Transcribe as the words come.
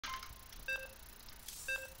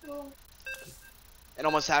And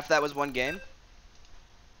almost half that was one game.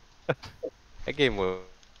 That game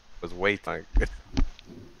was way too good.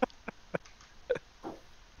 I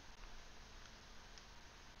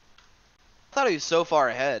thought he was so far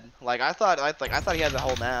ahead. Like I thought he had the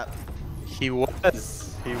whole map. He was.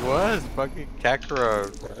 Fucking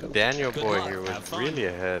Kakarot, Daniel boy here was really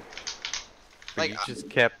ahead. But Like you just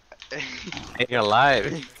kept staying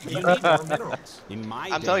alive. You need more minerals. In my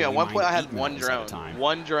I'm telling you, at one point I had one drone.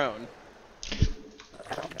 One drone.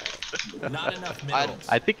 Not enough minerals.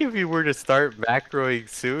 I think if you were to start macroing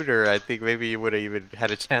sooner, I think maybe you would have even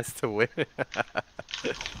had a chance to win.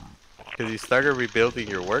 Because you started rebuilding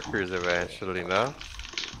your workers eventually, no?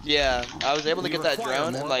 Yeah, I was able to get that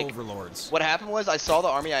drone, and like, overlords. what happened was I saw the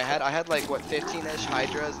army I had like what 15-ish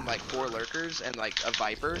Hydras and like 4 lurkers and like a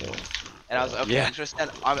Viper, and I was like, okay, Yeah. I'm just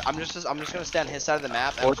gonna stand on his side of the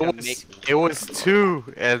map, and I'm Well, gonna make. it was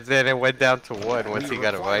 2, and then it went down to 1 once he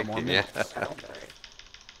got a Viking. Yeah.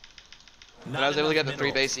 And I was able to get the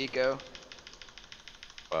 3 base eco.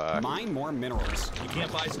 Mine more minerals. You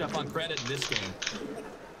can't buy stuff on credit in this game.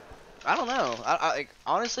 I don't know. I like,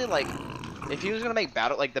 honestly, like, if he was gonna make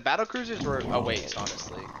the battle cruisers were a waste,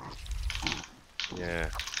 honestly. Yeah,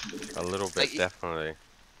 a little bit, Like, definitely.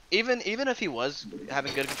 Even if he was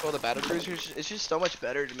having good control of the battle cruisers, it's just so much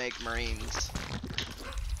better to make Marines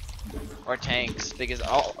or tanks, because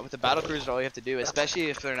with the battle cruisers, all you have to do, especially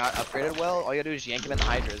if they're not upgraded well, all you gotta do is yank them in the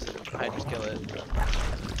Hydras, and the Hydras kill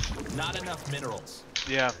it. Not enough minerals.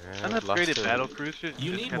 Yeah, Yeah, unupgraded battle cruisers.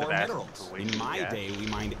 You just need kind more of ask minerals. for way In too my much. day, we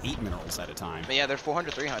mined 8 minerals at a time. But yeah, they're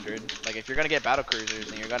 400, 300. Like, if you're gonna get battle cruisers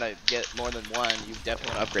and you're gonna get more than one, you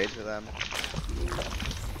definitely want to upgrade for them.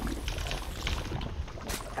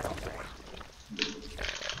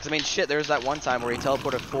 Cause I mean, shit, there was that one time where he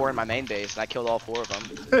teleported 4 in my main base, and I killed all 4 of them.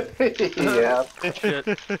 Yeah. Shit.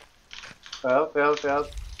 Yep.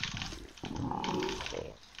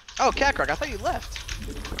 Oh, Kakarot, I thought you left.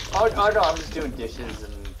 Oh no, I'm just doing dishes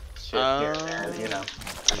and shit here, man, you know.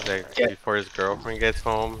 He's like, Yeah. before his girlfriend gets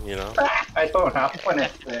home, you know? I don't know when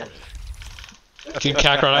it's there. Dude,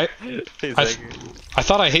 Kakarot, He's I like, I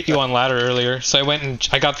thought I hit you on ladder earlier, so I went and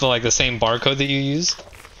I got the same barcode that you used.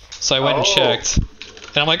 So I went and Oh. checked,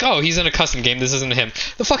 and I'm like, oh, he's in a custom game. This isn't him.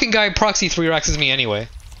 The fucking guy proxy 3-rexes me anyway,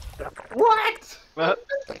 What?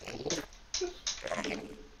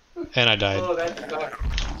 and I died. Oh, that sucks.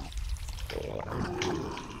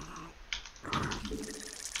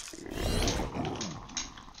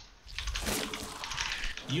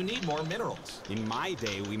 You need more minerals. In my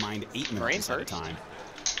day, we mined 8 minerals at a first. time.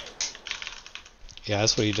 Yeah,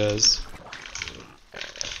 that's what he does.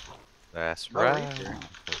 that's No right. Reaper.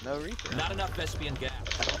 No Reaper. Not enough Vespian gas.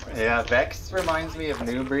 Yeah, Vex reminds me of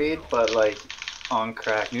NewBreed, but like on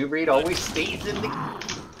crack. NewBreed always stays in the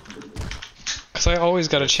Cause I always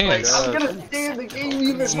got a like, chance. I'm gonna stay in the game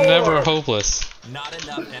even It's more. never hopeless. Not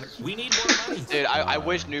enough energy. We need more money. Dude, I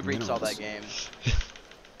wish NewBreed saw that game.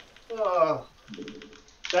 Oh,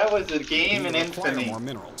 that was a game in We require infamy. more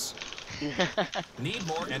minerals. Need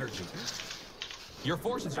more energy. Your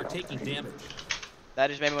forces are taking damage. That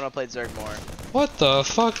just made me want to play Zerg more. What the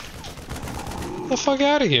fuck? Get the fuck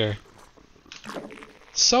out of here!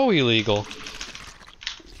 So illegal.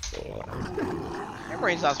 Your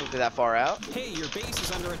Marine's not supposed to be that far out. Hey, your base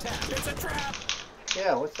is under attack. It's a trap.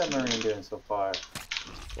 Yeah, what's that Marine doing so far?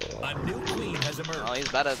 A new queen has Oh, emerged. he's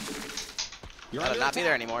about to You're under not be attack.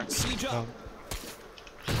 there anymore. Siege up.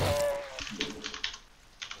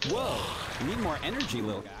 Whoa, you need more energy,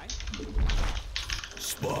 little guy.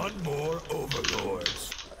 Spawn more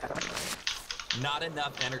overlords. Not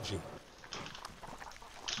enough energy.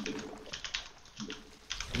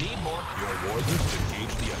 Need more. Your warriors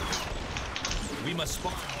engage the enemy. We must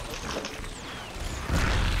spawn.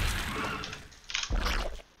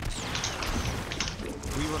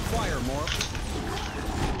 We require more.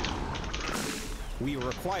 We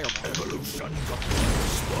require more. Evolution.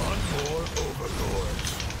 Spawn more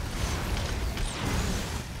overlords.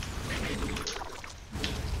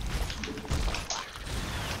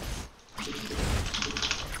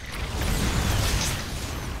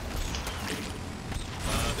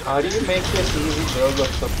 How do you make this easy build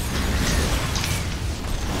of the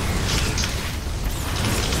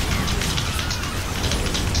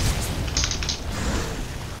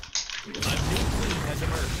A new queen has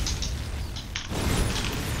emerged.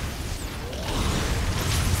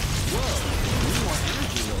 Whoa, need more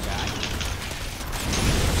energy, little guy.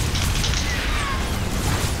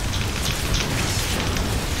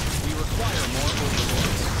 We require more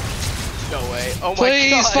overlords. No way. Oh my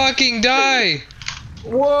Please god. fucking die!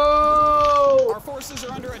 Whoa! Our forces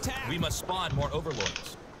are under attack. We must spawn more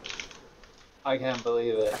overlords. I can't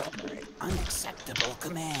believe it. Unacceptable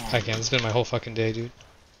command. I can't. It's been my whole fucking day, dude.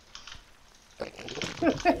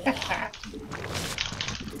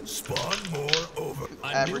 Spawn more over. A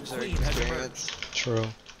new Average queen Zerg has emerged. experience. True.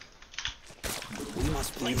 We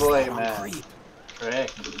must place PBOY, them on man. creep.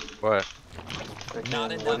 Rick. What?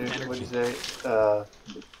 Not enough energy. What is it?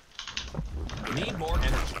 Need more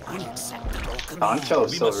energy. Unacceptable command.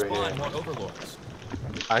 Ancho's We so must rare. spawn more overlords.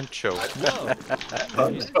 Ancho. Whoa.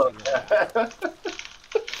 Ancho.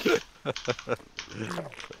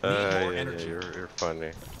 more Yeah, energy. you're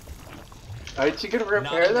funny. Aren't you gonna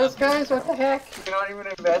repair those guys? What the heck? You're not even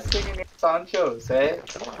investing in your Sanchos, eh?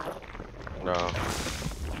 No.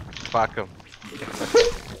 Fuck him.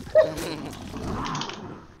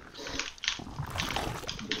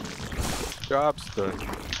 Job's done.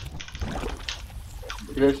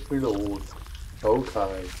 Yes, we know.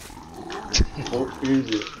 Okay. What is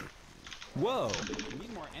it? Whoa. You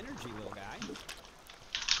need more energy, little guy.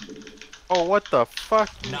 Oh, what the fuck?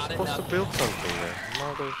 You're Not supposed to enough. build something there.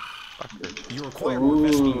 Motherfucker. You require more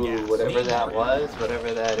Vespine gas. Ooh, whatever Need that more was,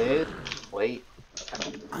 whatever that is. Wait.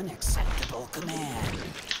 Unacceptable command.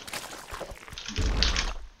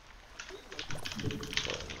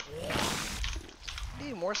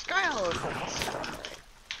 Hey, more sky elephants.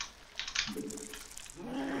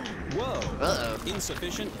 Whoa. Uh-oh.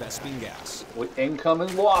 Insufficient Vespine gas. With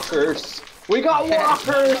incoming walkers. We got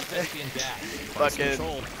walkers! Vespine gas. Fucking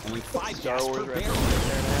Controlled. Only 5 Star gas Wars per reference barrel. right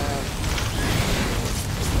there now.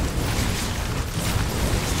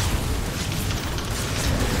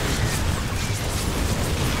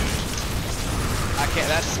 I can't,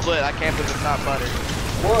 that's split. I can't believe it's not buttered.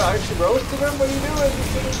 Boy, aren't you roasting them? What are you doing? You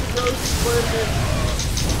shouldn't be roasting burgers.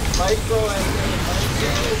 Micro and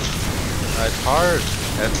micro. It's hard.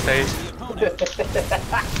 That's tasty.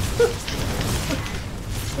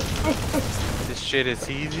 This shit is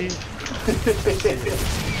easy.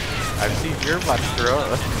 I've seen your butt grow.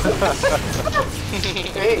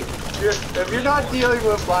 Hey, if you're not dealing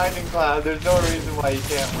with blinding cloud, there's no reason why you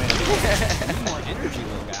can't win. You need more energy,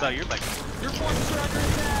 little guy. Your forces are under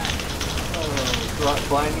attack.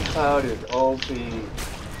 Blinding cloud is OP.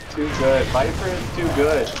 Too good. Viper is too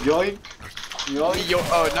good. Yoink. Yoink. Yo,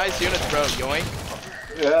 oh, nice units, bro. Yoink.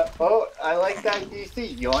 Yeah. Oh, I like that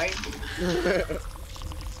DC. Yoink.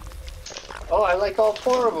 Oh, I like all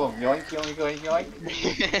 4 of them. Yoink, yoink, yoink, yoink.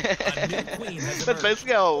 A new queen has That's emerged.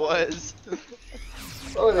 basically how it was.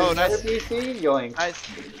 Oh, there's Oh, another nice. DC. Yoink.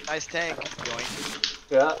 Nice tank. Yoink.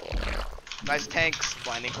 Yeah. Nice tanks.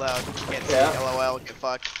 Blinding cloud. Can't see. Yeah. LOL. Get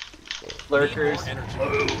fucked. Lurkers. Need more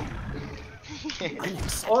energy.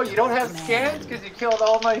 Oh, you don't have scans because you killed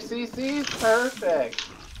all my CCs? Perfect.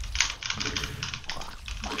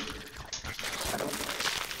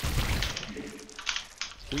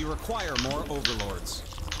 We require more overlords.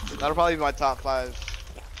 That'll probably be my top 5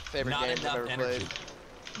 favorite Not games I've enough ever energy.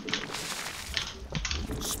 played.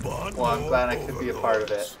 Spawn Well, I'm more glad I could be a part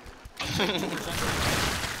of it.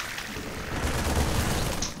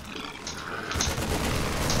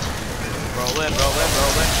 Roll in, roll in,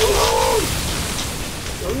 roll in.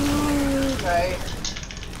 Ooh, nice.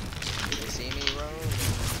 See me roll.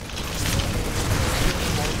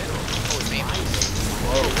 Oh, it's me.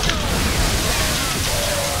 Whoa.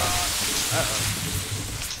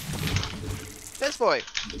 This boy.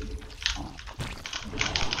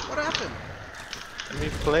 What happened? Let me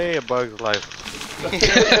play A Bug's Life.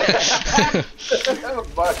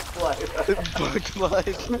 Buck life. Bug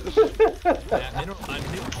life. A new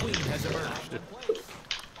queen has emerged.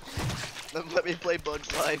 Let me play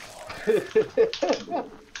Bug's Life.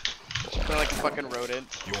 Play like a fucking rodent.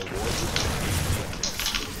 Your warriors.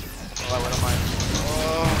 Oh, I wouldn't mind.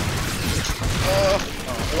 Oh.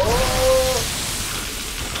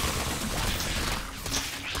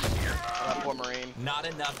 That poor Marine. Not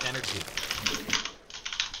enough energy.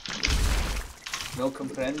 No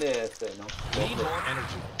comprende este, no. Need more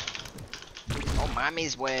energy. Oh,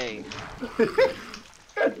 mommy's way.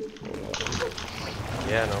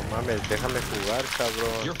 Yeah, no mames, déjame jugar,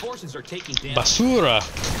 cabrón. Your forces are taking damage. Basura!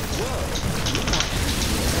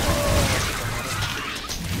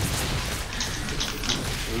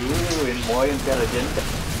 Ooh, and muy inteligente.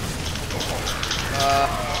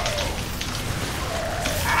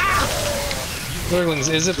 Zerglings,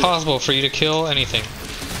 is it possible for you to kill anything?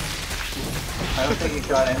 I don't think he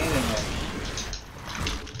got anything yet.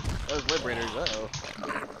 Those Liberators, uh-oh.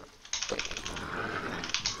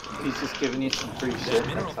 He's just giving you some free That shit,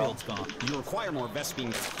 mineral that's all. field's gone. You require more Vespine.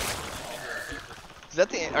 Is that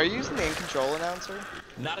the, are you using the in-control announcer?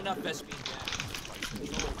 Not enough Vespine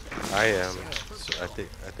gas. I am. So I think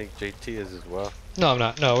JT is as well. No, I'm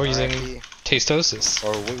not. No, we're using RIP. Tastosis.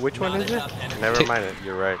 Or which one is it? Never mind it.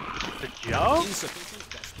 You're right. Insufficient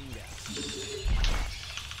Vespene gas.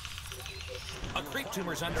 A creep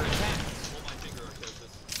tumor's under attack.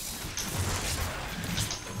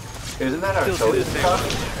 Isn't that our Still do totem the same stuff?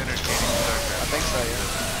 with entertaining I Starcraft. think so,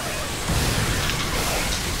 yeah.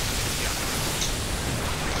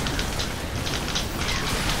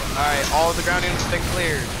 Alright, all of the ground units have been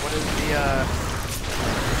cleared. What is the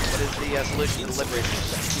solution to the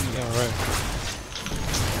liberators? Alright.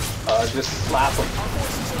 Just slap them.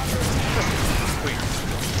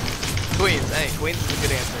 Queens, hey, Queens is a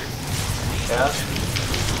good answer. Yeah?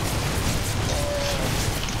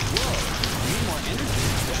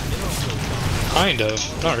 Kind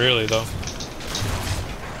of. Not really, though.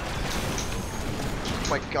 Oh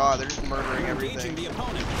my god, they're just murdering Engaging everything. the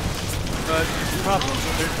opponent. But the problem is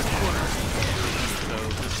there's a corner. So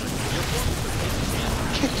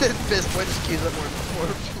this Fist point just queues up more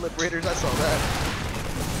liberators, I saw that.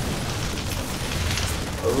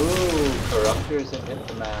 Ooh, corruptors and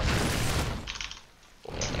Infamous.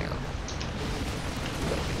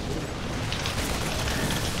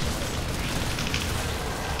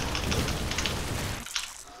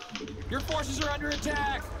 Your forces are under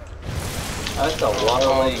attack. That's a lot of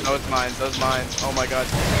Oh, lanes. those mines. Oh my god.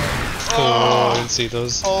 Oh, I didn't see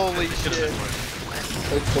those. Holy shit.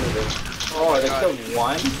 They could've been. Oh, they killed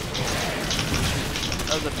one?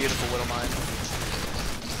 That was a beautiful little mine.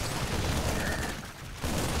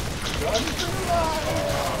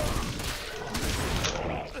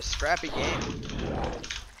 What a scrappy game.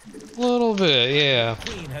 A little bit, yeah.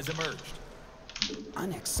 Queen has emerged.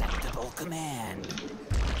 Unacceptable command.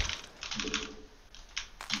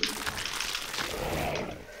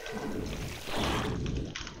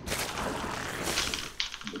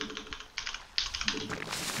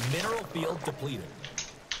 Mineral field depleted.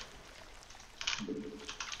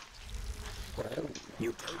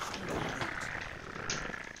 Mutation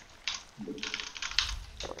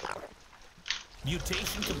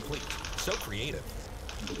Mutation complete. So creative.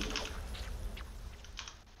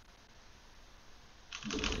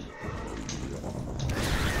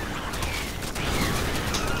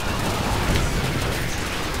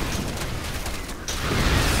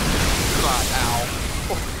 God,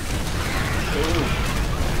 ow.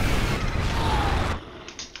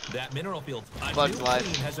 That mineral field. A Bug's new life.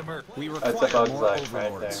 queen has emerged. We That's a require bug's more life right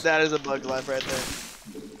overlords. That is a bug life right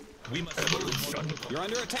there. We must move. You're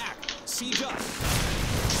under attack. Siege up.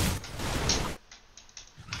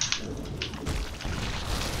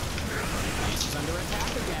 Base is under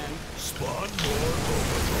attack again. Spawn more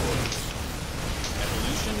overlords.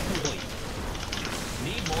 Evolution complete.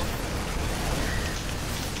 Need more.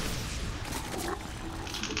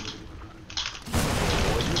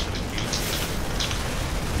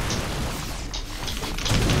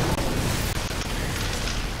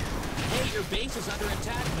 Hey, your base is under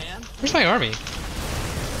attack, man. Where's my army?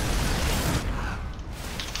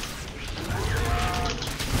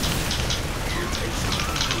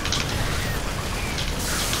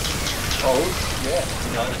 Oh, yeah.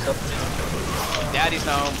 Daddy's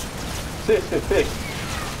home.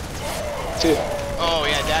 Oh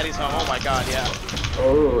yeah, Daddy's home. Oh my god, yeah.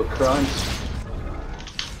 Oh, crunch.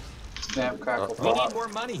 Snap, crackle, We need pop. more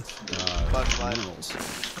money. Bug's life.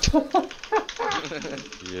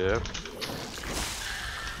 Yep.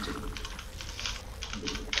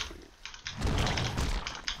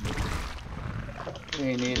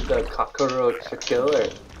 You need the cockroach killer.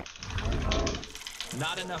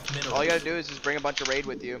 Not enough minerals. All you gotta do is just bring a bunch of raid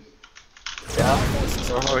with you. Yeah?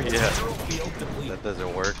 Oh yeah. Mineral field depleted. That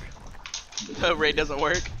doesn't work. Raid doesn't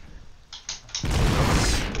work.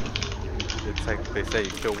 It's like they say, you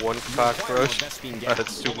kill one cockroach,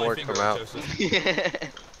 two more come out.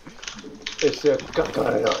 It's a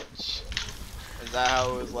cockroach. Is that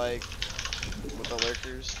how it was like with the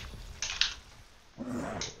lurkers?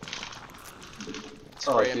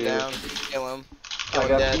 Oh, Spray him dude. down, kill him, kill I him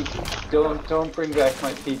got dead. don't bring back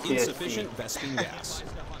my PTSD. Insufficient Vespene gas.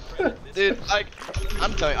 Dude, like,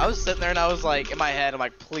 I'm telling you, I was sitting there and I was like, in my head, I'm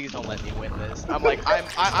like, please don't let me win this. I'm like,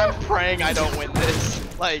 I'm praying I don't win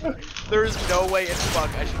this. Like, there is no way in fuck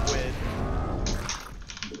I should win.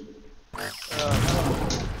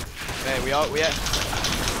 Hey, we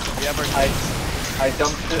have our I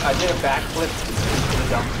did a backflip into the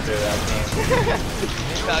dumpster that game.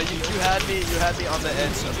 No, you had me on the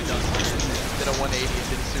edge of the dumpster. Did a 180 and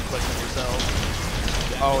did a suplex on yourself.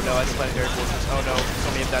 Oh no, I just planted Derek Wilson. Oh no,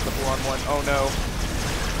 somebody attacked the 4-on-1. Oh no.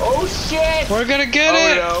 Oh shit! We're gonna get Oh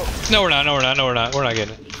it! no. No, we're not. No, we're not. No, we're not. We're not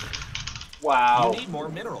getting it. Wow. You need more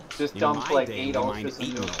minerals. Just In dumped my like day, 8 we mined ultras 8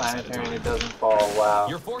 into a minerals at a planetary and time. it doesn't fall. Wow.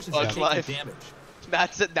 Your forces Bug's have taken life. damage.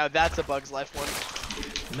 Now that's a Bug's Life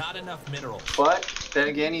one. Not enough minerals. But then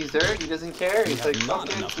again, he's Zerg. He doesn't care. He's like, Not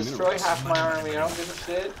fucking enough destroy minerals. half my army. I don't give a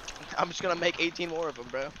shit. I'm just gonna make 18 more of them,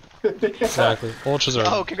 bro. Exactly. Ultras are.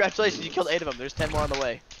 Oh, congratulations! You killed 8 of them. There's 10 more on the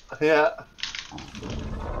way. Yeah.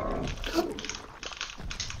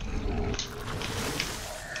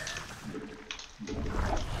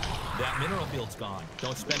 That mineral field's gone.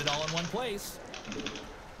 Don't spend it all in one place.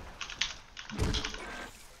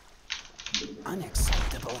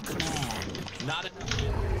 Unacceptable command. Not enough.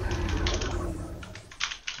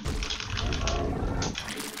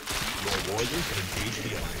 Your warriors engage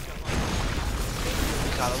the enemy.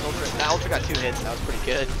 God, that ultra got 2 hits. That was pretty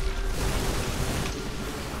good.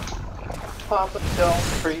 Papa, don't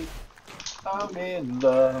freak. I'm in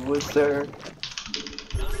love with Zerg.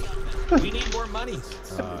 We need more money.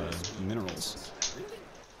 Minerals.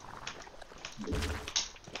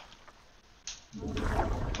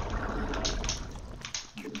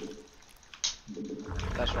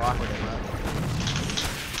 That's rock with it, man.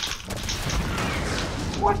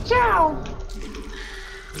 Watch out!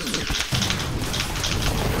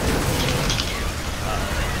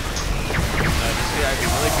 This guy is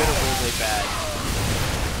really good or really bad.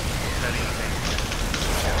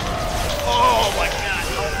 Oh my god!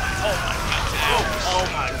 Oh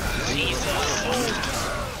my god! Jesus!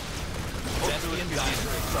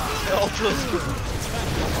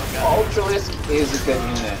 Ultralisk is a good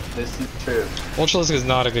unit. This is true. Ultralisk is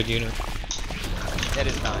not a good unit. It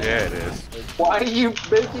is not. Yeah, it is. Why are you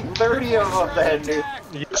making 30 of them then, dude?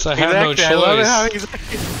 Because I have no Exactly, I love it how choice.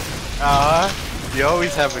 he's you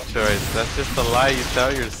always have a choice. That's just a lie you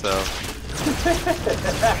tell yourself.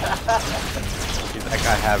 He's like,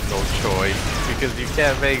 I have no choice. Because you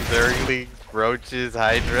can't make Zerglings, Roaches,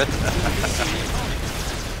 Hydra.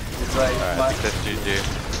 It's like, Alright, that's GG.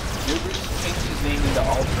 NewBreed changed his name into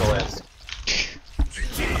Ultralisk.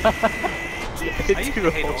 I used to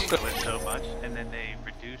hate Ultralisk so much, and then they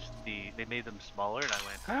they made them smaller, and I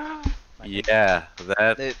went, Yeah,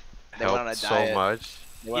 that They went on a helped so diet. much.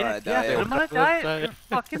 They went on a yeah, diet. put them on a diet, they're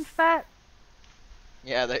fucking fat.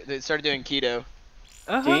 Yeah, they started doing keto.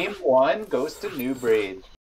 Uh-huh. Game 1 goes to NewBreed.